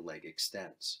muscles and your leg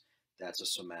extends. That's a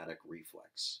somatic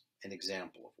reflex, an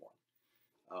example of one.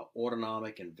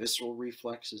 Autonomic and visceral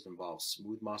reflexes involve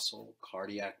smooth muscle,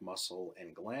 cardiac muscle,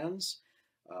 and glands.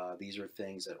 These are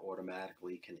things that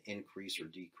automatically can increase or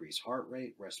decrease heart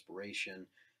rate, respiration,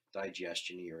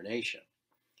 digestion, urination.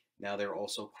 Now, there are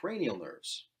also cranial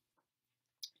nerves,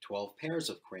 12 pairs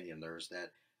of cranial nerves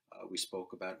that we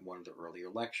spoke about in one of the earlier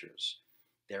lectures.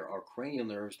 There are cranial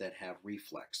nerves that have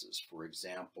reflexes, for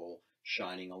example,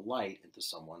 shining a light into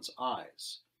someone's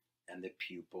eyes, and the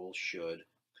pupil should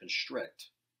constrict.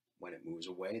 When it moves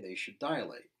away, they should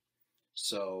dilate.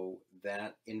 So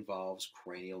that involves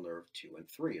cranial nerve 2 and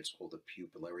 3. It's called the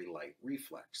pupillary light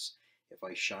reflex. If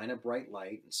I shine a bright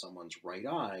light in someone's right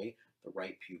eye, the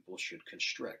right pupil should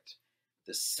constrict.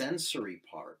 The sensory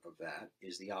part of that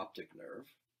is the optic nerve,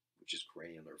 which is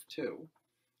cranial nerve 2.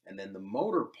 And then the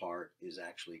motor part is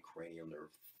actually cranial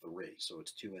nerve 3. So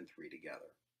it's 2 and 3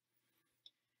 together.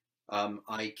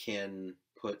 I can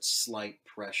put slight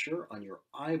pressure on your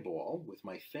eyeball with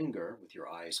my finger with your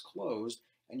eyes closed,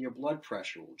 and your blood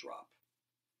pressure will drop.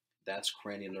 That's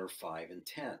cranial nerve 5 and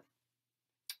 10.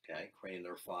 Okay, cranial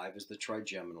nerve 5 is the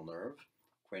trigeminal nerve.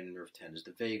 Cranial nerve 10 is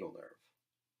the vagal nerve.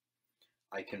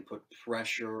 I can put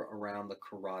pressure around the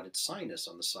carotid sinus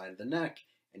on the side of the neck,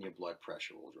 and your blood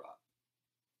pressure will drop.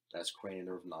 That's cranial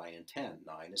nerve 9 and 10.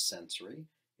 9 is sensory.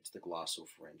 It's the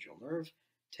glossopharyngeal nerve.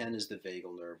 10 is the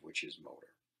vagal nerve, which is motor.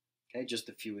 Okay, just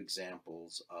a few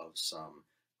examples of some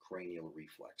cranial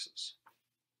reflexes.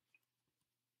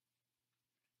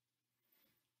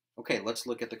 Okay, let's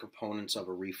look at the components of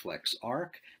a reflex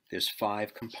arc. There's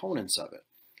 5 components of it.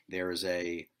 There is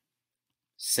a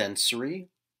sensory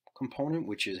component,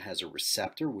 which has a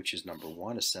receptor, which is number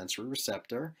 1, a sensory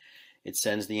receptor. It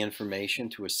sends the information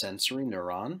to a sensory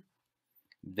neuron.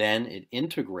 Then it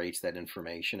integrates that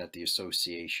information at the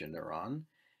association neuron.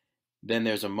 Then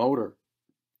there's a motor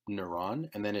neuron,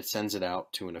 and then it sends it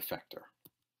out to an effector.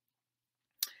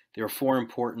 There are 4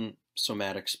 important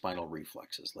somatic spinal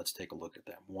reflexes. Let's take a look at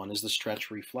them. One is the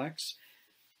stretch reflex.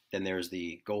 Then there's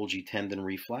the Golgi tendon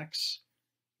reflex.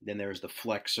 Then there's the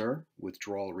flexor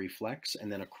withdrawal reflex,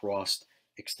 and then a crossed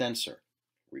extensor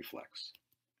reflex.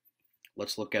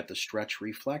 Let's look at the stretch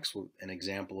reflex. An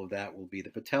example of that will be the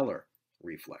patellar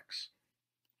reflex.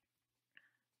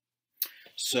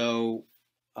 So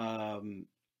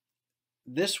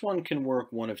this one can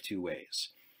work one of 2 ways.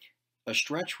 A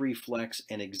stretch reflex,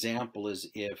 an example is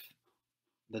if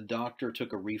the doctor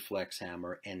took a reflex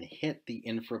hammer and hit the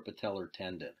infrapatellar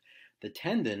tendon. The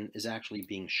tendon is actually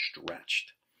being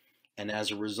stretched. And as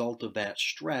a result of that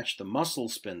stretch, the muscle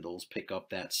spindles pick up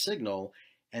that signal,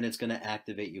 and it's going to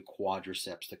activate your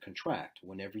quadriceps to contract.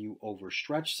 Whenever you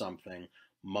overstretch something,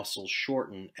 muscles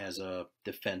shorten as a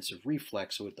defensive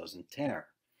reflex so it doesn't tear.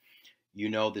 You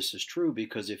know this is true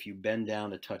because if you bend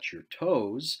down to touch your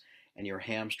toes and your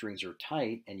hamstrings are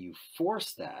tight and you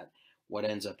force that, what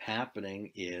ends up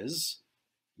happening is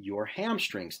your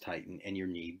hamstrings tighten and your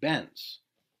knee bends.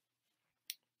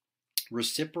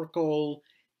 Reciprocal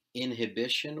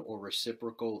inhibition or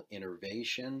reciprocal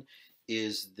innervation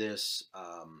is this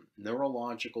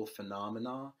neurological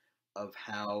phenomena of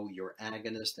how your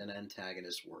agonist and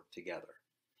antagonist work together.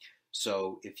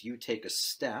 So if you take a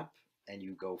step and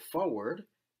you go forward,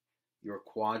 your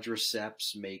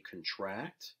quadriceps may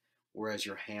contract, whereas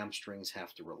your hamstrings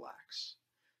have to relax.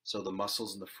 So the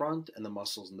muscles in the front and the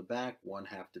muscles in the back, one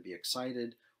have to be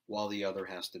excited while the other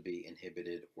has to be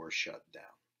inhibited or shut down.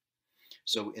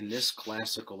 So in this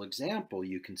classical example,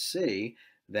 you can see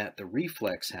that the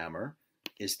reflex hammer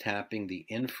is tapping the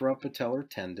infrapatellar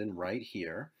tendon right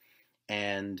here,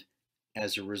 and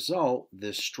as a result,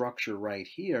 this structure right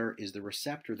here is the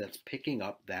receptor that's picking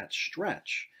up that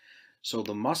stretch. So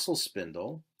the muscle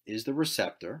spindle is the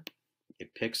receptor.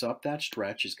 It picks up that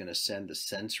stretch, is going to send the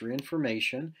sensory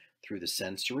information through the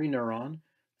sensory neuron,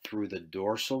 through the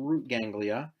dorsal root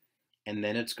ganglia, and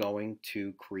then it's going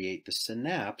to create the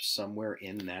synapse somewhere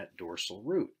in that dorsal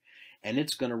root. And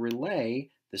it's going to relay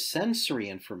the sensory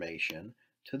information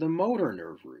to the motor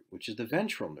nerve root, which is the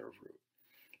ventral nerve root.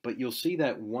 But you'll see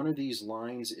that one of these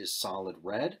lines is solid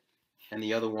red and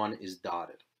the other one is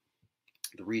dotted.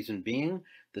 The reason being,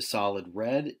 the solid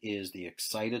red is the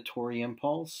excitatory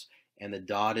impulse and the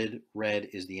dotted red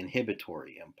is the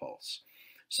inhibitory impulse.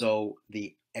 So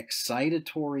the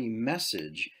excitatory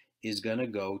message is going to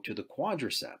go to the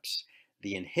quadriceps.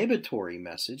 The inhibitory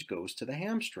message goes to the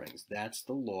hamstrings. That's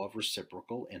the law of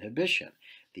reciprocal inhibition.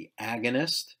 The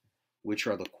agonist, which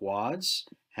are the quads,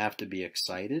 have to be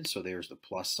excited, so there's the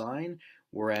plus sign,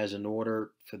 whereas in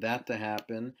order for that to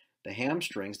happen, the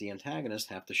hamstrings, the antagonists,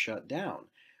 have to shut down.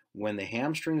 When the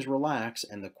hamstrings relax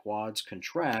and the quads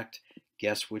contract,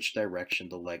 guess which direction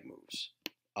the leg moves?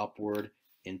 Upward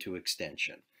into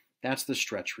extension. That's the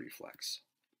stretch reflex.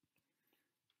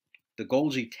 The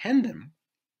Golgi tendon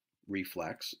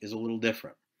reflex is a little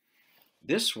different.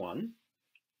 This one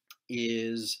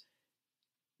is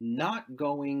not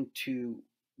going to,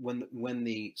 when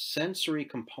the sensory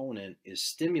component is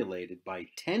stimulated by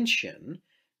tension,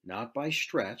 not by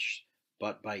stretch,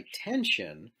 but by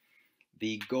tension,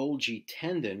 the Golgi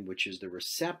tendon, which is the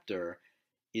receptor,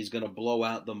 is going to blow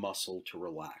out the muscle to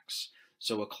relax.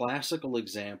 So a classical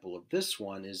example of this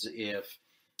one is if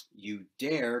you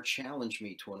dare challenge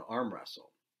me to an arm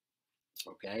wrestle.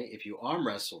 Okay, if you arm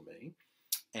wrestle me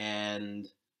and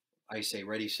I say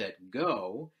ready, set,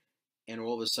 go, and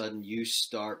all of a sudden you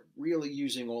start really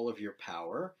using all of your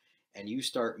power and you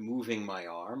start moving my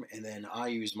arm, and then I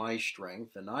use my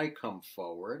strength and I come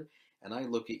forward and I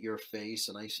look at your face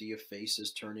and I see your face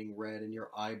is turning red and your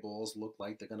eyeballs look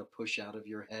like they're going to push out of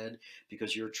your head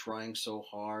because you're trying so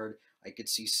hard. I could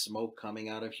see smoke coming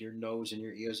out of your nose and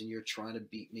your ears and you're trying to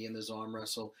beat me in this arm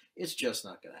wrestle. It's just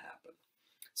not going to happen.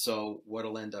 So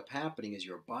what'll end up happening is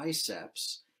your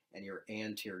biceps and your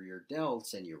anterior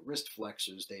delts and your wrist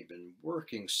flexors, they've been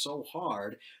working so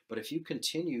hard, but if you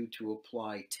continue to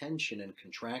apply tension and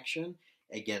contraction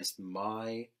against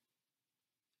my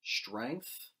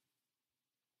strength,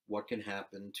 what can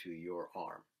happen to your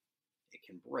arm? It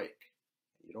can break.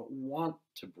 You don't want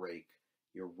to break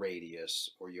your radius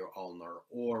or your ulnar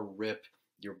or rip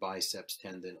your biceps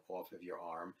tendon off of your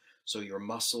arm. So your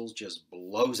muscles just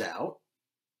blows out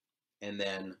and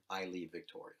then I leave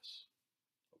victorious.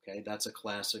 Okay, that's a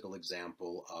classical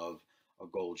example of a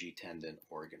Golgi tendon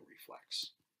organ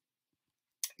reflex.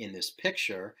 In this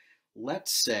picture,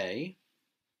 let's say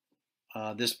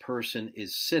this person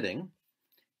is sitting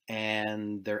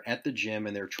and they're at the gym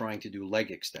and they're trying to do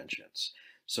leg extensions.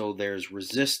 So there's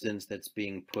resistance that's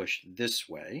being pushed this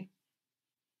way,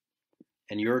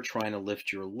 and you're trying to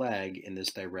lift your leg in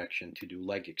this direction to do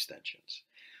leg extensions.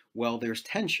 Well, there's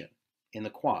tension in the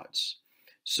quads.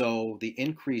 So the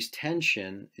increased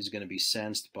tension is going to be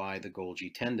sensed by the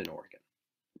Golgi tendon organ.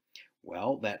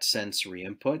 Well, that sensory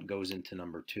input goes into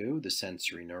number 2, the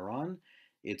sensory neuron.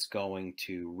 It's going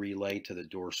to relay to the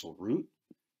dorsal root.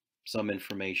 Some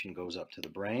information goes up to the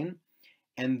brain.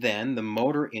 And then the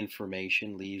motor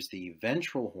information leaves the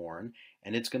ventral horn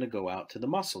and it's going to go out to the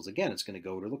muscles. Again, it's going to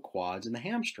go to the quads and the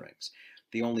hamstrings.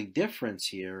 The only difference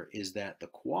here is that the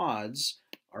quads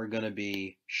are going to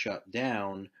be shut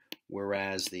down,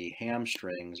 whereas the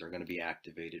hamstrings are going to be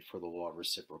activated for the law of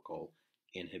reciprocal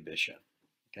inhibition.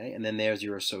 Okay, and then there's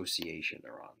your association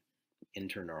neuron,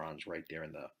 interneurons right there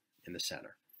in the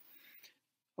center.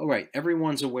 All right,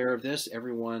 everyone's aware of this.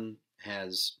 Everyone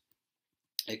has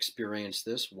experienced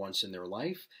this once in their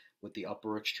life with the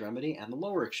upper extremity and the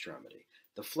lower extremity.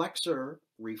 The flexor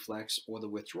reflex or the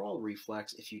withdrawal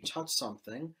reflex, if you touch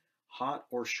something hot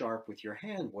or sharp with your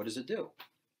hand, what does it do?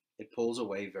 It pulls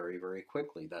away very, very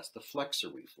quickly. That's the flexor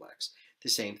reflex. The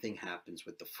same thing happens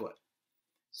with the foot.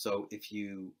 So if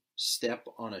you step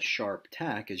on a sharp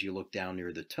tack as you look down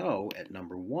near the toe at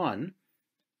number 1,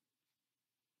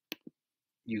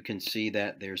 you can see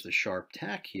that there's the sharp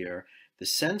tack here. The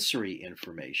sensory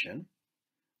information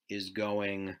is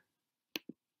going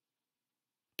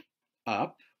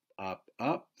up, up,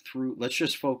 up through. Let's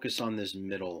just focus on this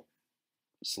middle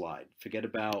slide. Forget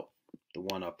about the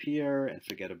one up here and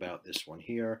forget about this one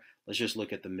here. Let's just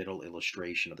look at the middle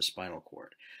illustration of the spinal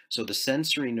cord. So the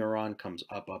sensory neuron comes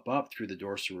up, up, up through the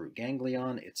dorsal root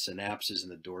ganglion. It synapses in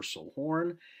the dorsal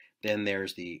horn. Then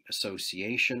there's the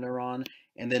association neuron,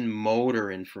 and then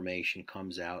motor information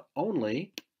comes out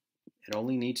it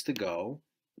only needs to go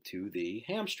to the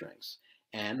hamstrings.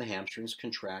 And the hamstrings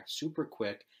contract super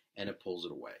quick and it pulls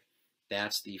it away.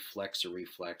 That's the flexor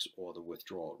reflex or the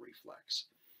withdrawal reflex.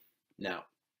 Now,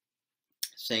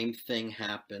 same thing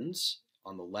happens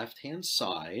on the left-hand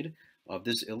side of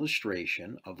this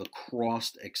illustration of the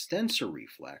crossed extensor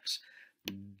reflex.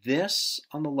 This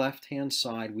on the left-hand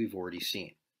side we've already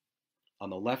seen. On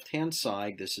the left-hand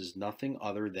side, this is nothing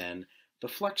other than the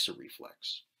flexor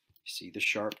reflex. You see the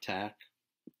sharp tack.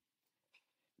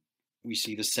 We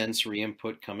see the sensory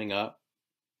input coming up.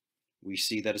 We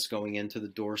see that it's going into the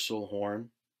dorsal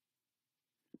horn.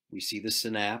 We see the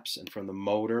synapse, and from the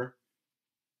motor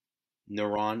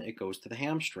neuron, it goes to the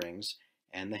hamstrings,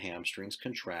 and the hamstrings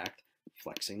contract,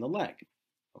 flexing the leg.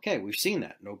 Okay, we've seen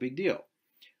that, no big deal.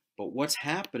 But what's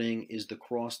happening is the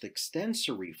crossed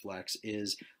extensor reflex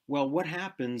is, well, what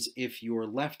happens if your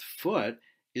left foot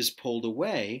is pulled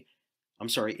away? I'm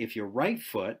sorry, if your right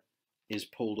foot is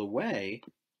pulled away,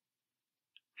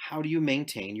 how do you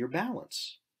maintain your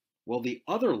balance? Well, the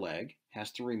other leg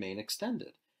has to remain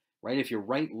extended, right? If your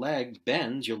right leg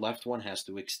bends, your left one has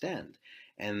to extend.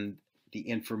 And the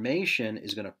information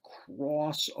is going to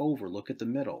cross over. Look at the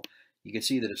middle. You can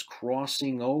see that it's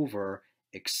crossing over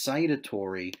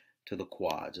excitatory to the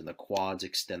quads, and the quads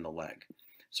extend the leg.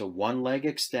 So one leg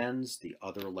extends, the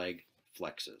other leg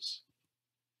flexes.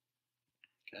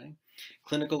 Okay.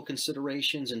 Clinical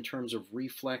considerations in terms of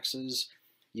reflexes.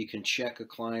 You can check a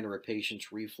client or a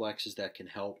patient's reflexes that can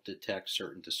help detect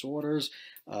certain disorders.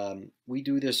 We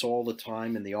do this all the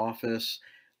time in the office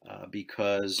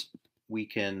because we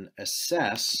can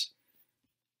assess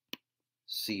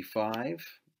C5,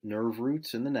 nerve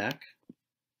roots in the neck,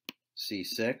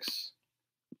 C6,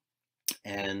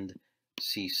 and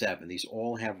C7. These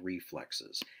all have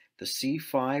reflexes. The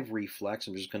C5 reflex,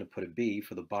 I'm just going to put a B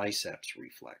for the biceps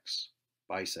reflex.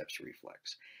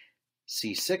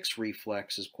 C6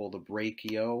 reflex is called the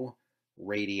brachioradialis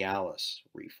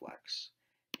reflex.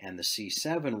 And the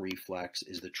C7 reflex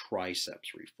is the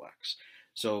triceps reflex.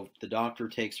 So if the doctor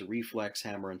takes a reflex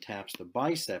hammer and taps the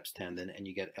biceps tendon and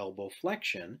you get elbow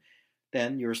flexion,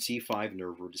 then your C5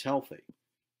 nerve root is healthy.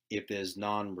 If there's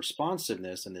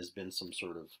non-responsiveness and there's been some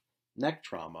sort of neck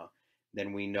trauma,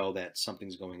 then we know that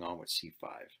something's going on with C5.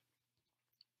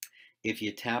 If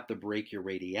you tap the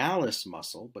brachioradialis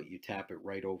muscle, but you tap it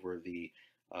right over the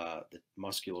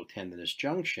musculotendinous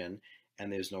junction,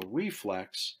 and there's no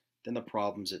reflex, then the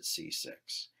problem's at C6.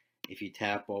 If you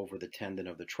tap over the tendon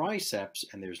of the triceps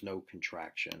and there's no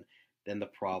contraction, then the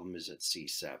problem is at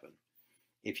C7.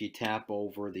 If you tap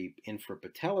over the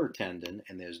infrapatellar tendon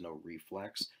and there's no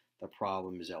reflex, the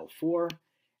problem is L4.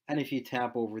 And if you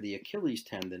tap over the Achilles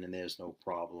tendon and there's no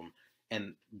problem,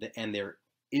 and there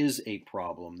is a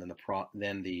problem,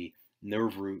 then the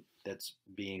nerve root that's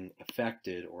being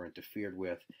affected or interfered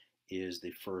with is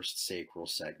the first sacral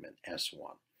segment,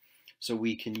 S1. So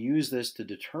we can use this to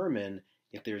determine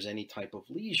if there's any type of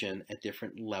lesion at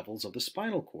different levels of the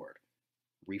spinal cord.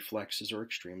 Reflexes are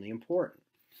extremely important.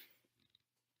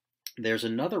 There's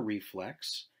another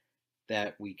reflex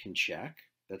that we can check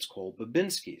that's called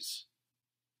Babinski's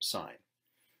sign.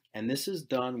 And this is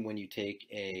done when you take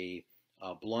a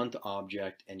blunt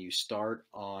object and you start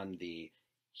on the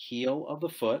heel of the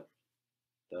foot,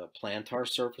 the plantar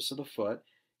surface of the foot.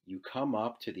 You come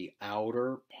up to the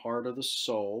outer part of the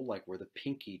sole, like where the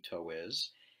pinky toe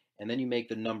is, and then you make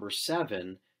the number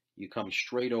 7. You come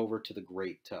straight over to the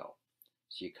great toe.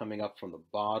 So you're coming up from the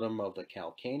bottom of the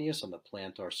calcaneus on the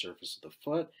plantar surface of the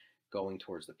foot, going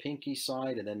towards the pinky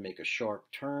side, and then make a sharp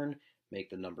turn, make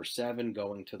the number 7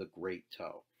 going to the great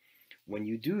toe. When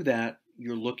you do that,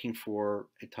 you're looking for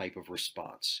a type of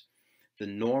response. The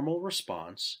normal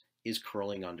response is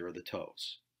curling under the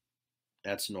toes.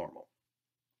 That's normal.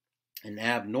 An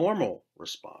abnormal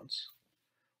response,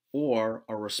 or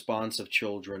a response of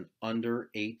children under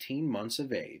 18 months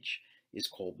of age, is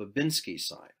called Babinski's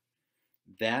sign.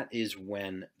 That is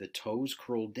when the toes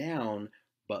curl down,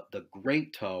 but the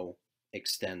great toe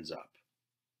extends up.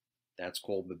 That's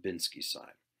called Babinski's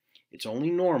sign. It's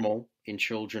only normal in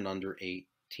children under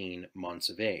 18 months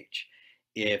of age.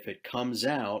 If it comes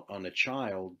out on a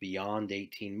child beyond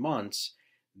 18 months,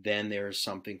 then there's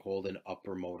something called an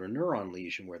upper motor neuron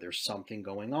lesion where there's something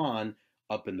going on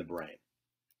up in the brain.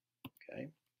 Okay.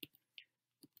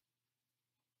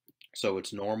 So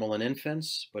it's normal in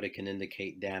infants, but it can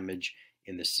indicate damage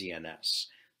in the CNS.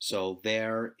 So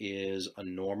there is a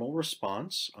normal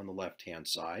response on the left-hand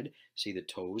side. See the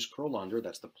toes curl under.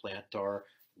 That's the plantar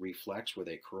reflex where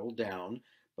they curl down.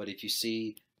 But if you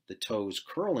see the toes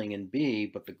curling in B,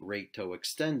 but the great toe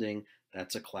extending,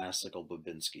 that's a classical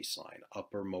Babinski sign,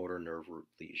 upper motor nerve root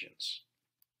lesions.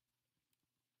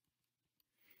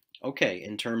 Okay,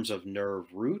 in terms of nerve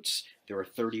roots, there are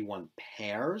 31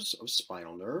 pairs of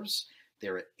spinal nerves.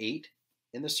 There are 8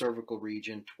 in the cervical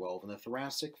region, 12 in the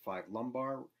thoracic, 5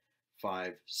 lumbar,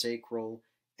 5 sacral,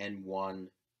 and 1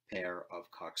 pair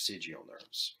of coccygeal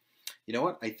nerves. You know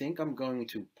what? I think I'm going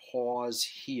to pause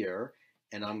here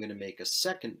and I'm going to make a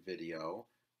second video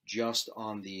just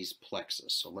on these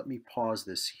plexus. So let me pause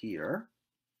this here.